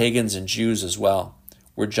 but pagans and Jews as well,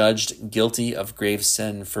 were judged guilty of grave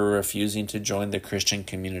sin for refusing to join the Christian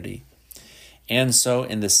community. And so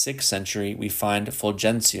in the 6th century, we find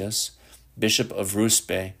Fulgentius, Bishop of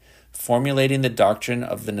Ruspe, formulating the doctrine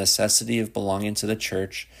of the necessity of belonging to the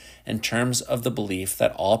Church in terms of the belief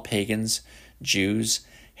that all pagans, Jews,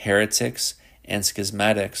 heretics, and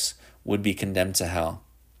schismatics would be condemned to hell.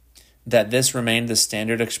 That this remained the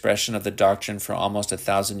standard expression of the doctrine for almost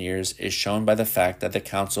 1,000 years is shown by the fact that the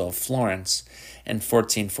Council of Florence in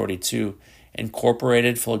 1442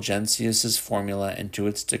 incorporated Fulgentius's formula into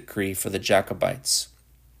its decree for the Jacobites.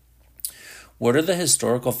 What are the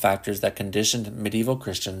historical factors that conditioned medieval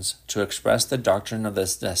Christians to express the doctrine of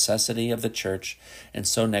the necessity of the Church in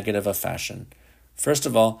so negative a fashion? First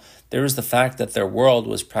of all, there was the fact that their world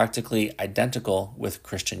was practically identical with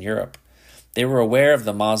Christian Europe. They were aware of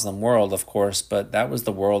the Muslim world, of course, but that was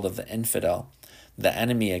the world of the infidel, the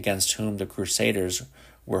enemy against whom the Crusaders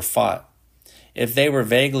were fought. If they were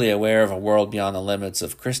vaguely aware of a world beyond the limits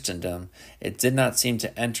of Christendom, it did not seem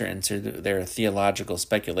to enter into their theological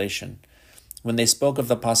speculation. When they spoke of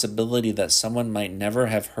the possibility that someone might never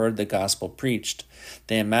have heard the gospel preached,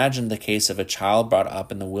 they imagined the case of a child brought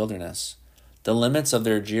up in the wilderness. The limits of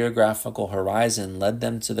their geographical horizon led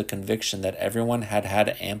them to the conviction that everyone had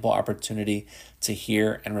had ample opportunity to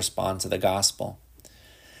hear and respond to the gospel.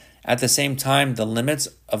 At the same time, the limits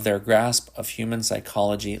of their grasp of human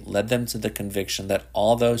psychology led them to the conviction that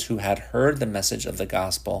all those who had heard the message of the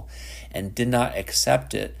gospel and did not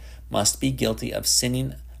accept it must be guilty of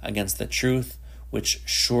sinning against the truth, which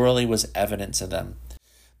surely was evident to them.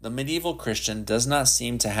 The medieval Christian does not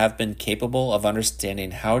seem to have been capable of understanding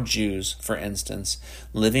how Jews, for instance,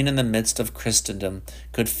 living in the midst of Christendom,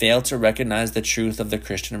 could fail to recognize the truth of the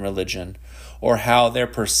Christian religion, or how their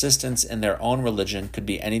persistence in their own religion could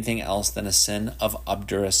be anything else than a sin of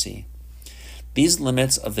obduracy. These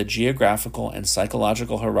limits of the geographical and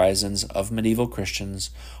psychological horizons of medieval Christians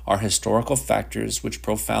are historical factors which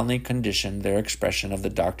profoundly condition their expression of the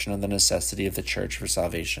doctrine of the necessity of the Church for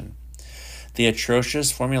salvation. The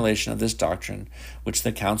atrocious formulation of this doctrine, which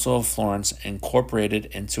the Council of Florence incorporated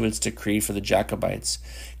into its decree for the Jacobites,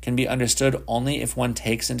 can be understood only if one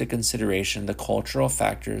takes into consideration the cultural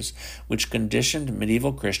factors which conditioned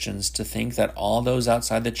medieval Christians to think that all those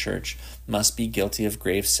outside the Church must be guilty of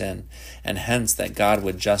grave sin, and hence that God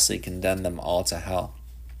would justly condemn them all to hell.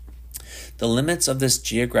 The limits of this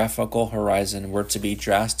geographical horizon were to be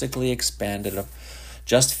drastically expanded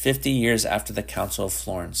just 50 years after the Council of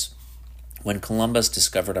Florence, when Columbus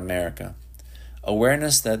discovered America.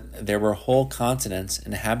 Awareness that there were whole continents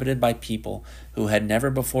inhabited by people who had never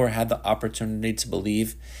before had the opportunity to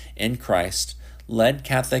believe in Christ led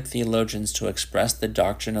Catholic theologians to express the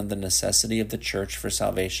doctrine of the necessity of the Church for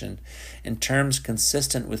salvation in terms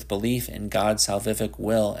consistent with belief in God's salvific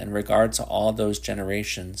will in regard to all those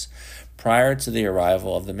generations prior to the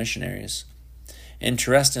arrival of the missionaries.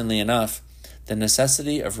 Interestingly enough, the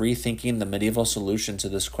necessity of rethinking the medieval solution to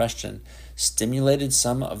this question stimulated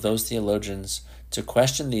some of those theologians to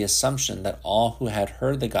question the assumption that all who had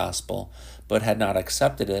heard the gospel but had not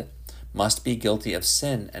accepted it must be guilty of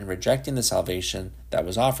sin and rejecting the salvation that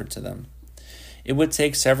was offered to them. It would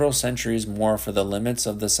take several centuries more for the limits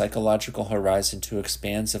of the psychological horizon to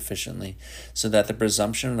expand sufficiently so that the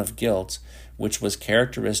presumption of guilt, which was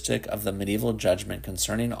characteristic of the medieval judgment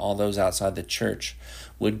concerning all those outside the church,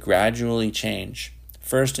 would gradually change,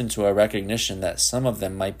 first into a recognition that some of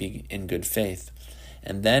them might be in good faith,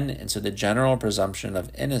 and then into the general presumption of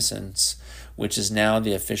innocence, which is now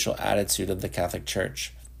the official attitude of the Catholic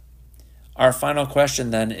Church. Our final question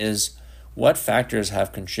then is, what factors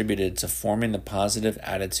have contributed to forming the positive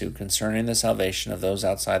attitude concerning the salvation of those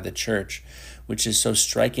outside the Church, which is so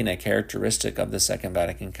striking a characteristic of the Second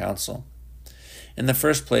Vatican Council? In the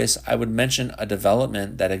first place, I would mention a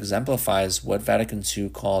development that exemplifies what Vatican II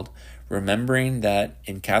called remembering that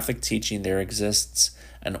in Catholic teaching there exists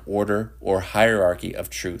an order or hierarchy of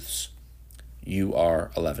truths.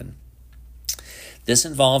 UR 11. This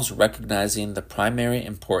involves recognizing the primary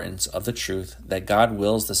importance of the truth that God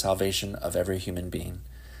wills the salvation of every human being.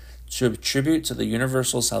 To attribute to the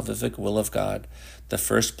universal salvific will of God the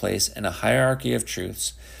first place in a hierarchy of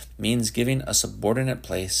truths means giving a subordinate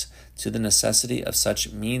place to the necessity of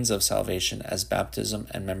such means of salvation as baptism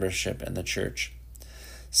and membership in the Church.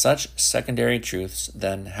 Such secondary truths,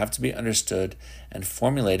 then, have to be understood and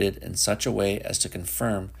formulated in such a way as to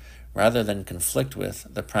confirm, rather than conflict with,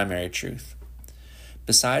 the primary truth.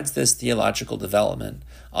 Besides this theological development,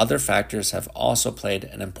 other factors have also played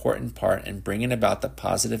an important part in bringing about the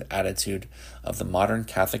positive attitude of the modern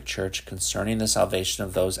Catholic Church concerning the salvation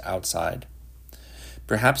of those outside.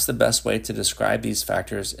 Perhaps the best way to describe these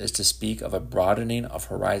factors is to speak of a broadening of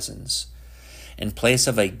horizons. In place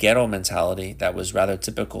of a ghetto mentality that was rather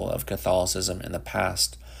typical of Catholicism in the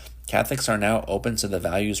past, Catholics are now open to the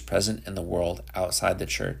values present in the world outside the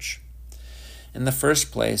Church. In the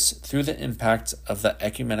first place, through the impact of the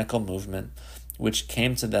ecumenical movement, which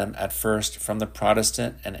came to them at first from the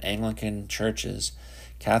Protestant and Anglican churches,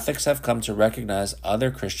 Catholics have come to recognize other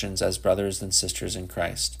Christians as brothers and sisters in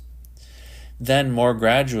Christ. Then, more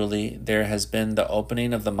gradually, there has been the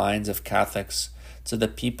opening of the minds of Catholics to the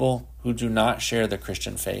people who do not share the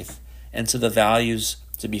Christian faith and to the values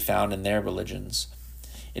to be found in their religions.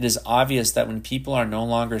 It is obvious that when people are no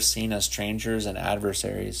longer seen as strangers and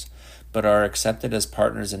adversaries, but are accepted as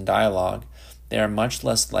partners in dialogue, they are much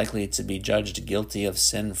less likely to be judged guilty of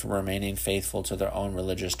sin for remaining faithful to their own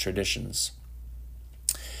religious traditions.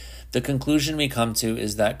 The conclusion we come to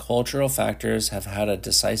is that cultural factors have had a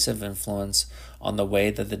decisive influence on the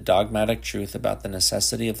way that the dogmatic truth about the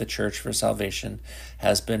necessity of the Church for salvation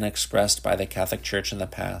has been expressed by the Catholic Church in the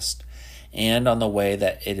past, and on the way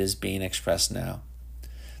that it is being expressed now.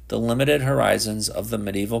 The limited horizons of the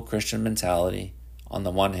medieval Christian mentality, on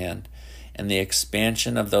the one hand, and the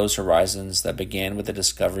expansion of those horizons that began with the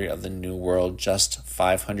discovery of the New World just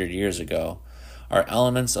 500 years ago, are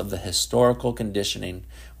elements of the historical conditioning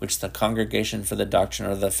which the Congregation for the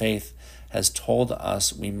Doctrine of the Faith has told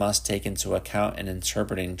us we must take into account in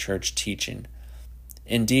interpreting church teaching.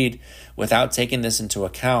 Indeed, without taking this into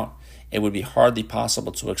account, it would be hardly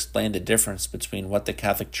possible to explain the difference between what the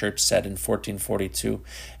Catholic Church said in 1442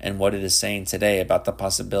 and what it is saying today about the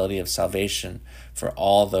possibility of salvation for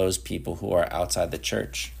all those people who are outside the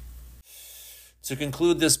Church. To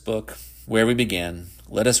conclude this book, where we began,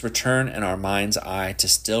 let us return in our mind's eye to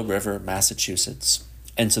Still River, Massachusetts,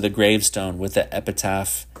 and to the gravestone with the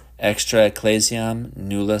epitaph, Extra Ecclesiam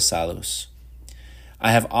Nulla Salus.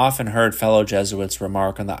 I have often heard fellow Jesuits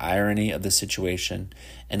remark on the irony of the situation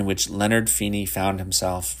in which Leonard Feeney found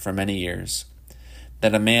himself for many years,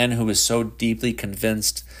 that a man who was so deeply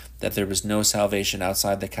convinced that there was no salvation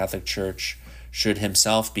outside the Catholic Church should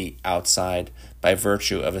himself be outside by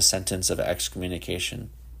virtue of a sentence of excommunication.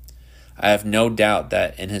 I have no doubt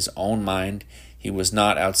that in his own mind he was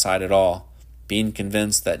not outside at all, being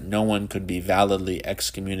convinced that no one could be validly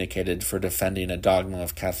excommunicated for defending a dogma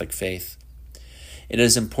of Catholic faith. It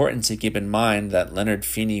is important to keep in mind that Leonard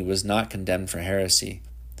Feeney was not condemned for heresy.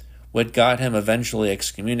 What got him eventually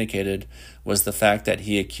excommunicated was the fact that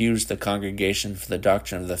he accused the Congregation for the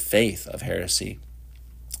Doctrine of the Faith of heresy,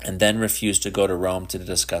 and then refused to go to Rome to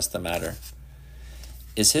discuss the matter.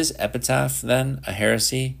 Is his epitaph, then, a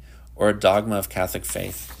heresy or a dogma of Catholic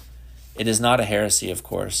faith? It is not a heresy, of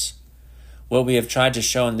course. What we have tried to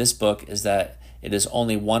show in this book is that it is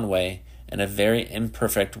only one way, and a very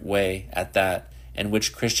imperfect way at that, in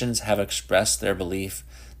which Christians have expressed their belief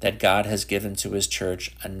that God has given to his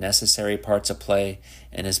Church a necessary part to play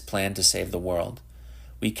in his plan to save the world.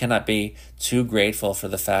 We cannot be too grateful for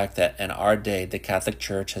the fact that in our day the Catholic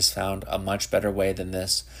Church has found a much better way than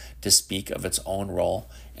this to speak of its own role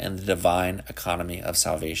in the divine economy of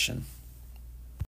salvation.